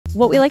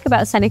What we like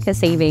about Seneca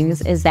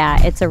Savings is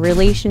that it's a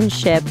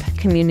relationship,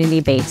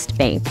 community-based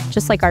bank.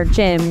 Just like our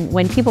gym,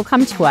 when people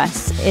come to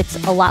us,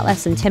 it's a lot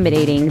less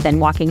intimidating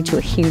than walking to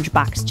a huge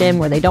box gym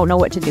where they don't know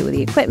what to do with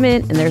the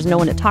equipment and there's no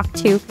one to talk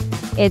to.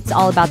 It's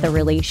all about the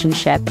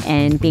relationship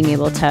and being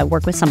able to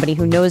work with somebody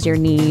who knows your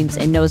needs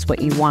and knows what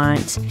you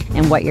want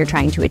and what you're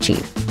trying to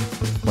achieve.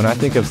 When I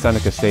think of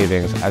Seneca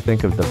Savings, I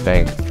think of the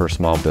bank for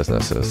small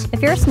businesses.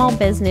 If you're a small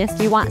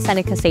business, you want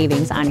Seneca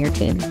Savings on your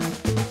team.